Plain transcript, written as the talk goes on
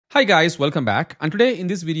Hi guys, welcome back. And today in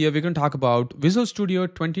this video, we're going to talk about Visual Studio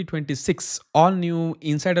 2026 all new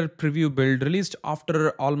insider preview build released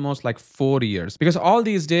after almost like 4 years. Because all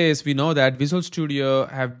these days we know that Visual Studio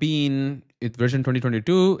have been with version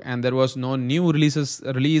 2022 and there was no new releases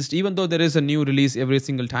released, even though there is a new release every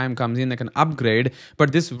single time comes in like an upgrade,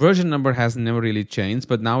 but this version number has never really changed.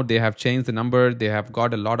 But now they have changed the number. They have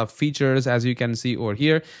got a lot of features, as you can see over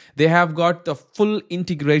here. They have got the full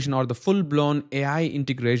integration or the full-blown AI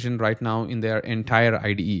integration right now in their entire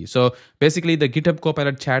IDE. So basically the GitHub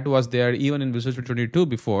Copilot chat was there even in Visual Studio 22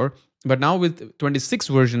 before. But now with 26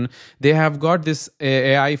 version, they have got this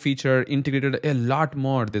AI feature integrated a lot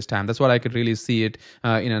more this time. That's what I could really see it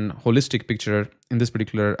in a holistic picture in this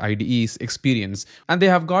particular IDE's experience. And they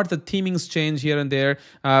have got the themings change here and there.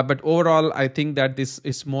 But overall, I think that this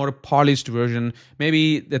is more polished version.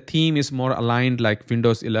 Maybe the theme is more aligned like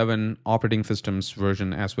Windows 11 operating systems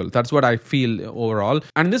version as well. That's what I feel overall.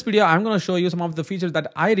 And in this video, I'm going to show you some of the features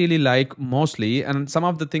that I really like mostly and some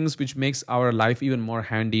of the things which makes our life even more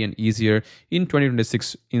handy and easier in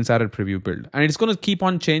 2026 insider preview build. And it's going to keep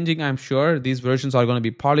on changing, I'm sure. These versions are going to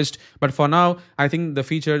be polished. But for now, I think the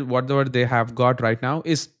feature, whatever they have got right now,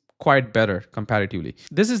 is quite better comparatively.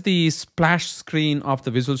 This is the splash screen of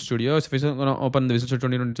the Visual Studio. So if you're going to open the Visual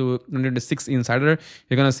Studio 2026 Insider,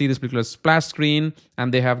 you're going to see this particular splash screen,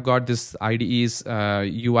 and they have got this IDE's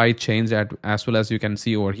UI change as well as you can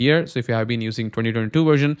see over here. So if you have been using 2022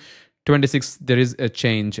 version, 26, there is a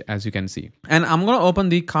change, as you can see. And I'm going to open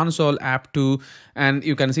the console app too, and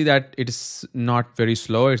you can see that it is not very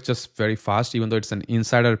slow. It's just very fast, even though it's an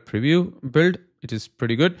insider preview build. It is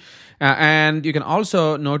pretty good. And you can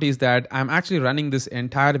also notice that I'm actually running this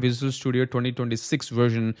entire Visual Studio 2026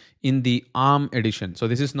 version in the ARM edition. So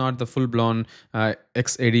this is not the full-blown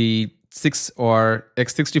x86 or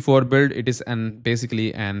x64 build. It is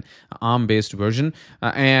basically an ARM based version,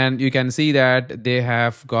 and you can see that they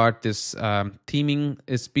have got this theming.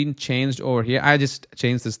 It's been changed over here. I just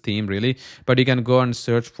changed this theme really, but you can go and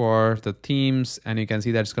search for the themes, and you can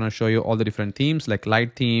see that it's going to show you all the different themes like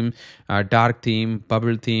light theme, dark theme,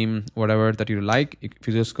 bubble theme, whatever that you like. If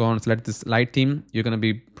you just go and select this light theme, you're going to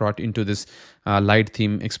be brought into this light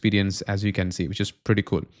theme experience, as you can see, which is pretty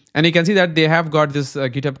cool. And you can see that they have got this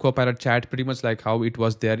GitHub Copilot chat pretty much like how it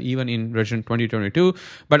was there even in version 2022.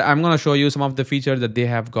 But I'm going to show you some of the features that they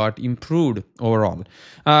have got improved overall.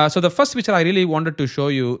 So the first feature I really wanted to show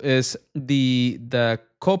you is the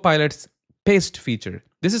Copilot's paste feature.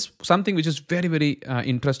 This is something which is very, very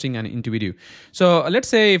interesting and intuitive. So let's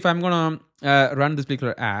say if I'm going to run this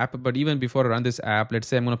particular app, but even before I run this app, let's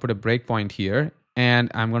say I'm going to put a breakpoint here,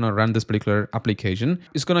 and I'm going to run this particular application.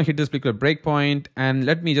 It's going to hit this particular breakpoint, and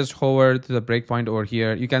let me just hover to the breakpoint over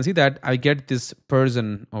here. You can see that I get this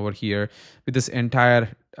person over here with this entire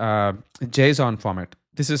JSON format.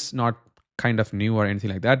 This is not kind of new or anything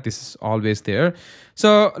like that. This is always there.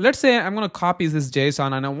 So let's say I'm going to copy this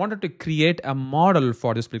JSON, and I wanted to create a model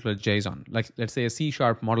for this particular JSON, like let's say a C#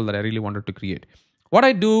 model that I really wanted to create. What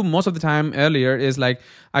I do most of the time earlier is like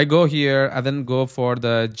I go here and then go for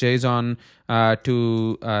the JSON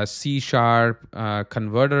to C#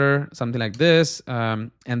 converter, something like this.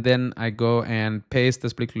 And then I go and paste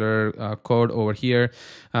this particular code over here.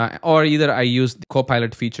 Or either I use the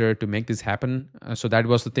Copilot feature to make this happen. So that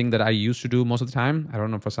was the thing that I used to do most of the time. I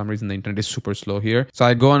don't know, for some reason the internet is super slow here. So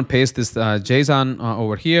I go and paste this JSON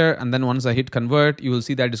over here. And then once I hit convert, you will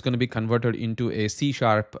see that it's going to be converted into a C#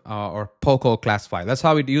 or POCO class file. That's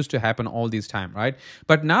how it used to happen all this time, right?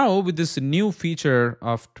 But now with this new feature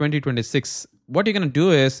of 2026, what you're going to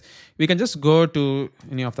do is we can just go to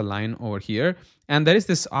any of the line over here, and there is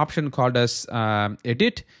this option called as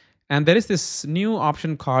edit, and there is this new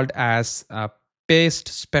option called as paste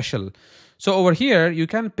special. So over here you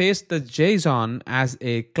can paste the JSON as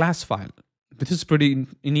a class file. This is pretty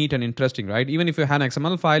neat and interesting, right? Even if you have an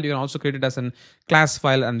XML file, you can also create it as a class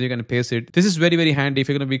file and you're going to paste it. This is very, very handy if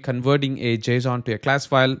you're going to be converting a JSON to a class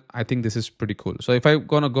file. I think this is pretty cool. So if I'm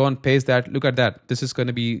going to go and paste that, look at that. This is going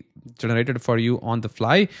to be generated for you on the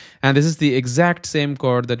fly. And this is the exact same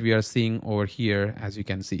code that we are seeing over here, as you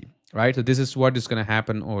can see, right? So this is what is going to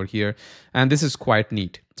happen over here. And this is quite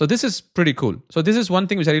neat. So this is pretty cool. So this is one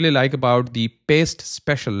thing which I really like about the paste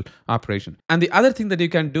special operation. And the other thing that you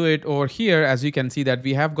can do it over here, as you can see that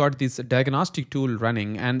we have got this diagnostic tool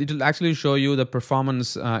running, and it will actually show you the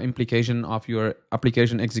performance implication of your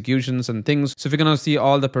application executions and things. So if you're going to see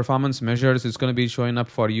all the performance measures, it's going to be showing up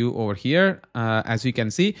for you over here, as you can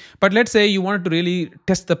see. But let's say you wanted to really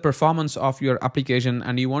test the performance of your application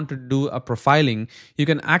and you want to do a profiling, you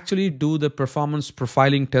can actually do the performance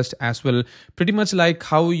profiling test as well, pretty much like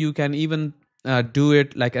how you can even do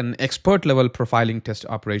it like an expert level profiling test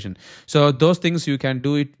operation. So those things you can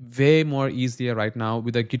do it way more easier right now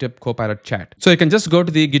with the GitHub Copilot chat. So you can just go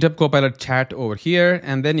to the GitHub Copilot chat over here,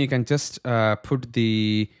 and then you can just put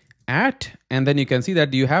the and then you can see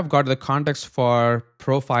that you have got the context for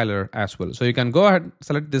profiler as well. So you can go ahead,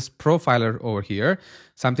 select this profiler over here,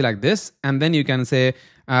 something like this, and then you can say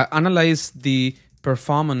analyze the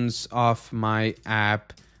performance of my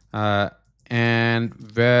app and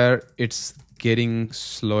where it's getting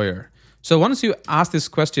slower. So once you ask this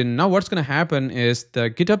question, now what's going to happen is the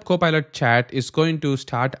GitHub Copilot chat is going to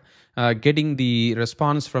start getting the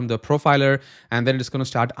response from the profiler, and then it's going to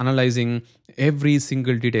start analyzing every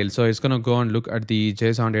single detail. So it's going to go and look at the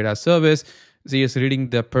JSON data service. So it's reading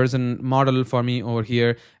the person model for me over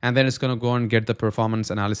here, and then it's going to go and get the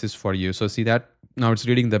performance analysis for you. So see that now it's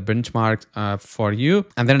reading the benchmark for you,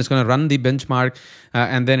 and then it's going to run the benchmark,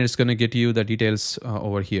 and then it's going to get you the details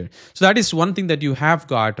over here. So that is one thing that you have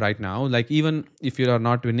got right now. Like even if you are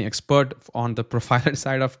not any expert on the profiler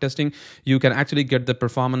side of testing, you can actually get the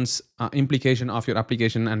performance implication of your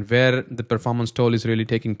application and where the performance toll is really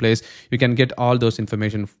taking place. You can get all those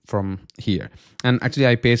information from here. And actually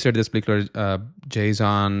I pasted this particular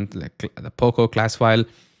JSON, like the POCO class file.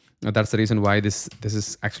 That's the reason why this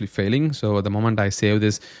is actually failing. So the moment I save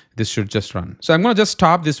this should just run. So I'm going to just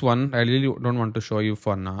stop this one. I really don't want to show you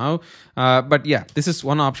for now. But yeah, this is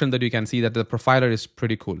one option that you can see that the profiler is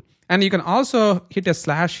pretty cool. And you can also hit a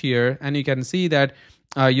slash here, and you can see that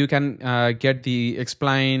you can get the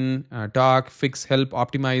explain, doc, fix, help,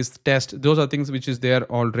 optimize, test. Those are things which is there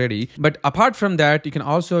already. But apart from that, you can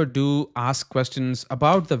also do ask questions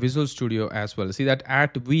about the Visual Studio as well. See that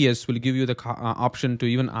at VS will give you the option to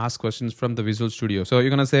even ask questions from the Visual Studio. So you're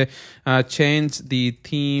going to say change the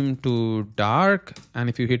theme to dark, and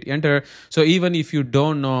if you hit enter, so even if you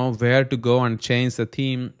don't know where to go and change the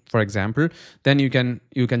theme, for example, then you can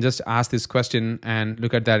just ask this question and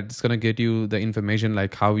look at that. It's going to get you the information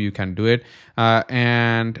like how you can do it,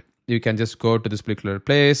 and you can just go to this particular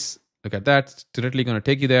place. Look at that, it's directly going to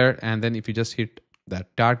take you there, and then if you just hit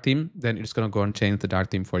that dark theme, then it's going to go and change the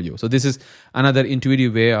dark theme for you. So this is another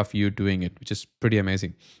intuitive way of you doing it, which is pretty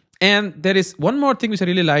amazing. And there is one more thing which I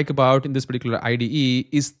really like about in this particular IDE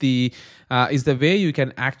is the way you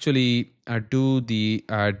can actually do the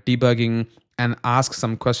debugging and ask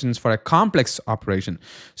some questions for a complex operation.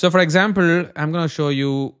 So for example, I'm going to show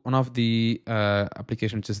you one of the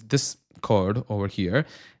applications, just this code over here.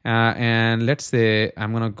 And let's say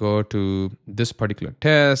I'm going to go to this particular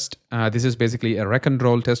test. This is basically a rec and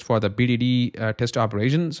roll test for the BDD test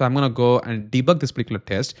operation. So I'm going to go and debug this particular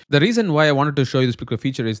test. The reason why I wanted to show you this particular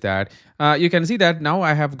feature is that you can see that now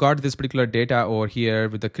I have got this particular data over here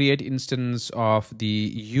with the create instance of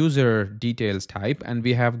the user details type, and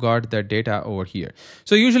we have got the data over here.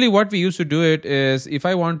 So usually what we used to do it is, if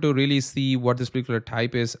I want to really see what this particular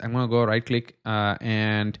type is, I'm going to go right click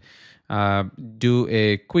and do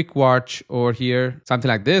a quick watch over here, something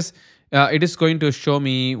like this. It is going to show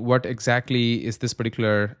me what exactly is this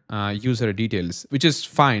particular user details, which is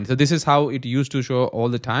fine. So this is how it used to show all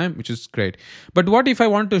the time, which is great. But what if I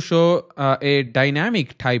want to show a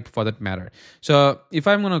dynamic type for that matter? So if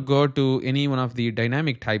I'm going to go to any one of the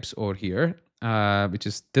dynamic types over here, which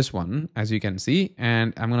is this one, as you can see,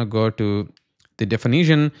 and I'm going to go to the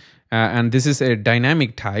definition, and this is a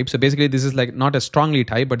dynamic type. So basically this is like not a strongly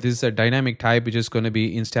type, but this is a dynamic type which is going to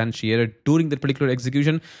be instantiated during the particular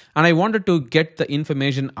execution. And I wanted to get the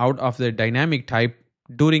information out of the dynamic type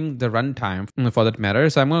during the runtime for that matter.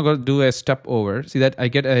 So I'm going to go do a step over. See that I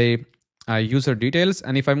get a user details,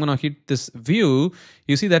 and if I'm going to hit this view,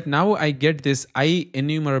 you see that now I get this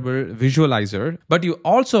IEnumerable visualizer, but you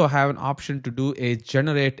also have an option to do a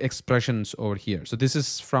generate expressions over here. So this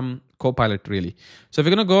is from Copilot really. So if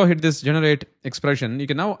you're going to go hit this generate expression, you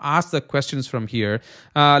can now ask the questions from here.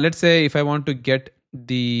 Let's say if I want to get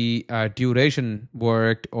the duration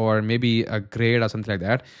worked, or maybe a grade or something like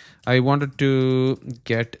that. I wanted to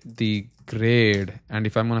get the grade, and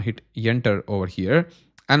if I'm going to hit enter over here,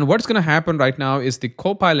 and what's going to happen right now is the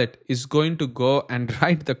Copilot is going to go and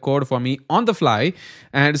write the code for me on the fly,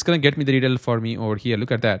 and it's going to get me the detail for me over here.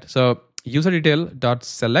 Look at that. So user detail dot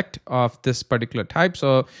select of this particular type.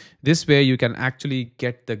 So this way you can actually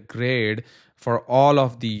get the grade for all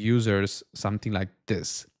of the users, something like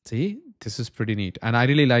this. See, this is pretty neat. And I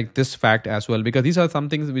really like this fact as well, because these are some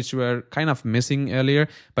things which were kind of missing earlier,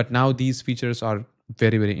 but now these features are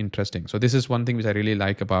very, very interesting. So this is one thing which I really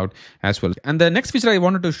like about as well. And the next feature I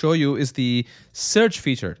wanted to show you is the search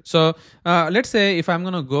feature. So let's say if I'm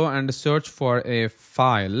going to go and search for a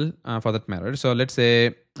file for that matter. So let's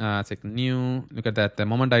say it's like new. Look at that. The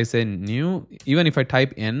moment I say new, even if I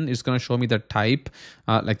type in, it's going to show me the type,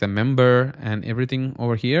 like the member and everything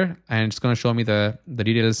over here. And it's going to show me the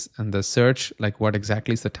details and the search, like what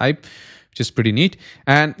exactly is the type, which is pretty neat.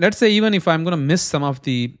 And let's say even if I'm going to miss some of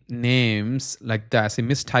the names like that, say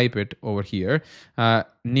mistype it over here,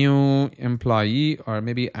 new employee, or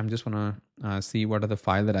maybe I'm just want to see what are the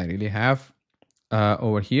file that I really have.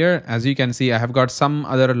 Over here, as you can see, I have got some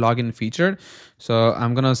other login feature. So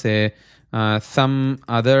I'm gonna say some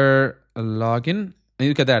other login. And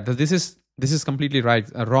look at that. This is completely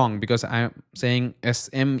wrong because I'm saying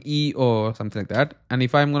SME or something like that. And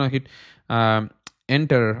if I'm gonna hit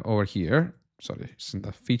enter over here, sorry, it's in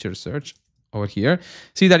the feature search over here,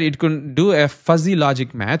 see that it can do a fuzzy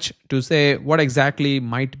logic match to say what exactly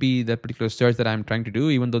might be the particular search that I'm trying to do,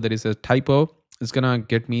 even though there is a typo. It's gonna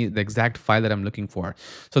get me the exact file that I'm looking for.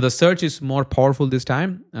 So the search is more powerful this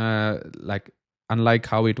time, like unlike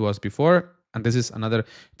how it was before. And this is another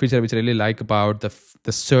feature which I really like about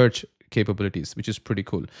the search capabilities, which is pretty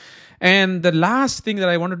cool. And the last thing that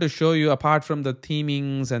I wanted to show you, apart from the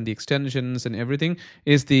themings and the extensions and everything,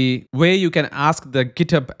 is the way you can ask the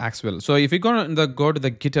GitHub as well. So if you go to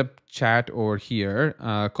the GitHub chat over here,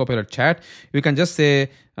 Copilot chat, you can just say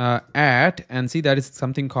add and see that it's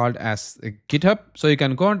something called as GitHub. So you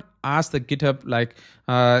can go and ask the GitHub like,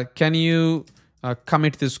 can you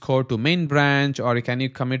commit this code to main branch, or can you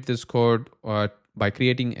commit this code by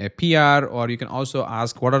creating a PR, or you can also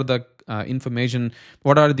ask what are the information,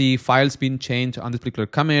 what are the files being changed on this particular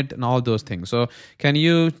commit and all those things. So can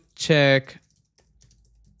you check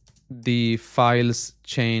the files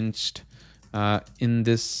changed in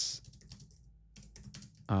this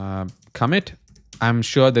commit? I'm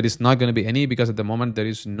sure there is not going to be any, because at the moment there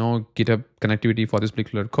is no GitHub connectivity for this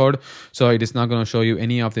particular code. So it is not going to show you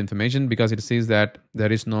any of the information because it says that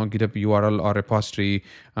there is no GitHub URL or repository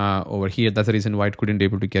over here. That's the reason why it couldn't be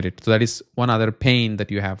able to get it. So that is one other pain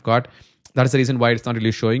that you have got. That's the reason why it's not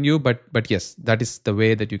really showing you, but yes, that is the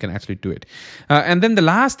way that you can actually do it. And then the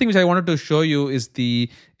last thing which I wanted to show you is the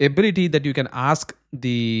ability that you can ask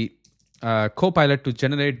the Copilot to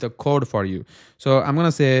generate the code for you. So I'm going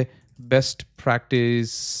to say best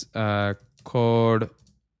practice code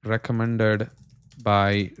recommended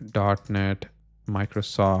by .NET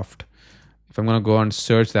Microsoft. If I'm going to go and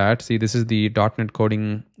search that, see, this is the .NET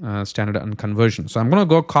coding standard and conversion. So I'm going to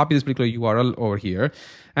go copy this particular URL over here.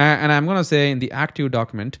 And I'm going to say in the active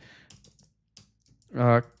document,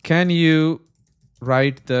 can you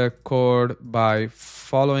write the code by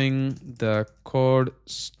following the code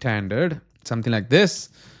standard, something like this.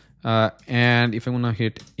 And if I'm going to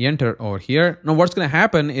hit enter over here, now what's going to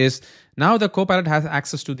happen is now the Copilot has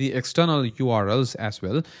access to the external URLs as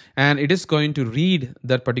well, and it is going to read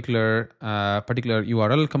that particular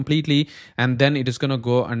URL completely, and then it is going to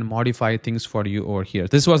go and modify things for you over here.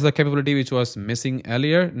 This was the capability which was missing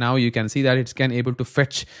earlier. Now you can see that it's able to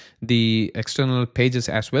fetch the external pages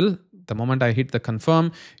as well. The moment I hit the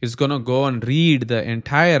confirm, it's going to go and read the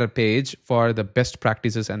entire page for the best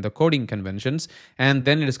practices and the coding conventions, and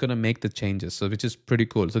then it is going to make the changes, so which is pretty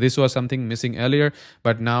cool. So this was something missing earlier,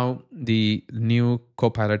 but now the new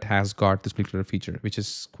Copilot has got this particular feature, which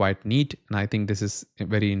is quite neat, and I think this is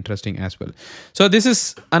very interesting as well. So this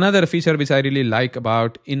is another feature which I really like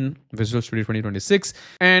about in Visual Studio 2026.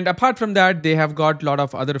 And apart from that, they have got a lot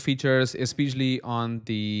of other features, especially on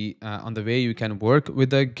the way you can work with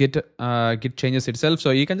the Git changes itself. So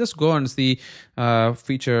you can just go and see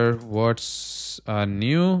feature what's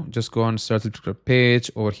new. Just go and search the page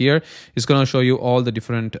over here. It's going to show you all the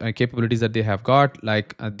different capabilities that they have got,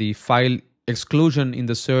 like the file exclusion in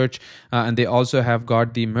the search, and they also have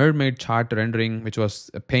got the mermaid chart rendering, which was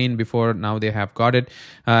a pain before. Now they have got it,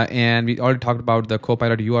 and we already talked about the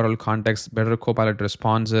Copilot URL context, better Copilot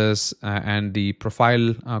responses, and the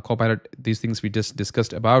profile Copilot, these things we just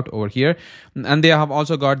discussed about over here. And they have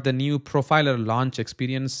also got the new profiler launch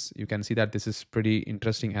experience. You can see that this is pretty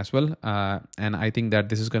interesting as well, and I think that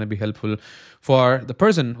this is going to be helpful for the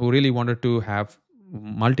person who really wanted to have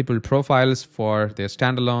multiple profiles for their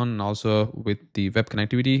standalone, and also with the web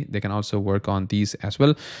connectivity they can also work on these as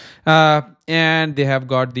well. And they have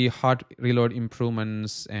got the hot reload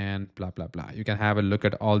improvements and blah blah blah. You can have a look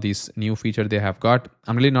at all these new features they have got.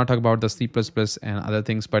 I'm really not talking about the C++ and other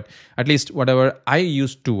things, but at least whatever I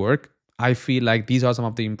used to work, I feel like these are some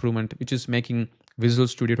of the improvement which is making Visual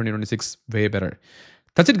Studio 2026 way better.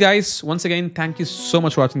 That's it, guys. Once again, thank you so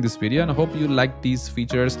much for watching this video, and I hope you like these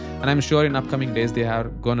features, and I'm sure in upcoming days they are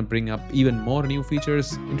going to bring up even more new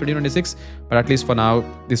features in 2026, but at least for now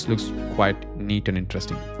this looks quite neat and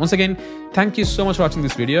interesting. Once again, thank you so much for watching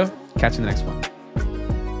this video. Catch you in the next one.